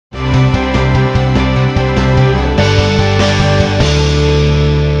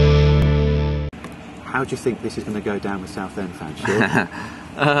How do you think this is going to go down with Southend fans?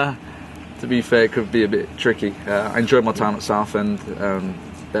 Sure. To be fair, it could be a bit tricky. I enjoyed my time at Southend.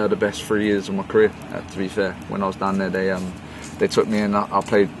 They were the best 3 years of my career. To be fair, when I was down there, they took me in. I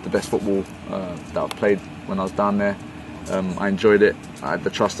played the best football that I played when I was down there. I enjoyed it. I had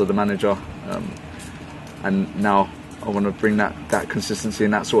the trust of the manager, and now I want to bring that consistency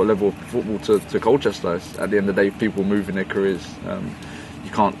and that sort of level of football to Colchester. At the end of the day, people move in their careers.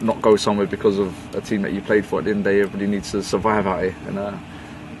 You can't not go somewhere because of a team that you played for. At the end of the day, everybody needs to survive out here, and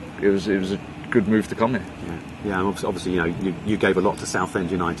it was a good move to come here. Yeah, and obviously, you gave a lot to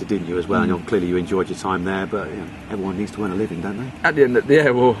Southend United, didn't you, as well? And clearly you enjoyed your time there, but everyone needs to earn a living, don't they? At the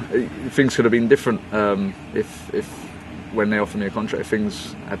end, well, things could have been different if when they offered me a contract,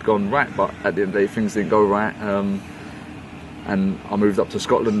 things had gone right. But at the end of the day, things didn't go right, and I moved up to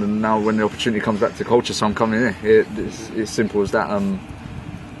Scotland. And now, when the opportunity comes back to Colchester, I'm coming here. It's simple as that.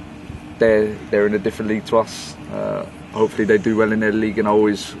 They're in a different league to us. Hopefully, they do well in their league, and I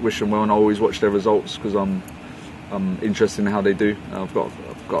always wish them well, and I always watch their results because I'm interested in how they do. I've got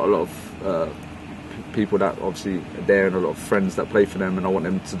a lot of people that obviously are there, and a lot of friends that play for them, and I want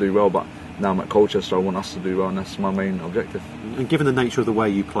them to do well. But now I'm at Colchester, I want us to do well, and that's my main objective. And given the nature of the way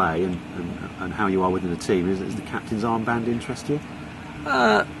you play and how you are within the team, is the captain's armband interest you?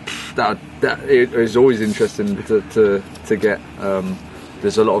 That it is always interesting to get.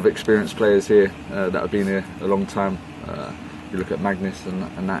 There's a lot of experienced players here that have been here a long time. You look at Magnus,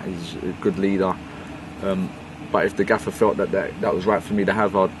 and that is a good leader. But if the gaffer felt that was right for me to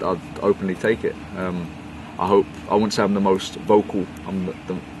have, I'd openly take it. I wouldn't say I'm the most vocal. I'm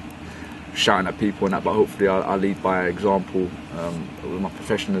the shouting at people and that, but hopefully I lead by example with my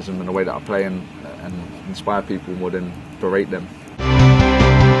professionalism and the way that I play and inspire people more than berate them.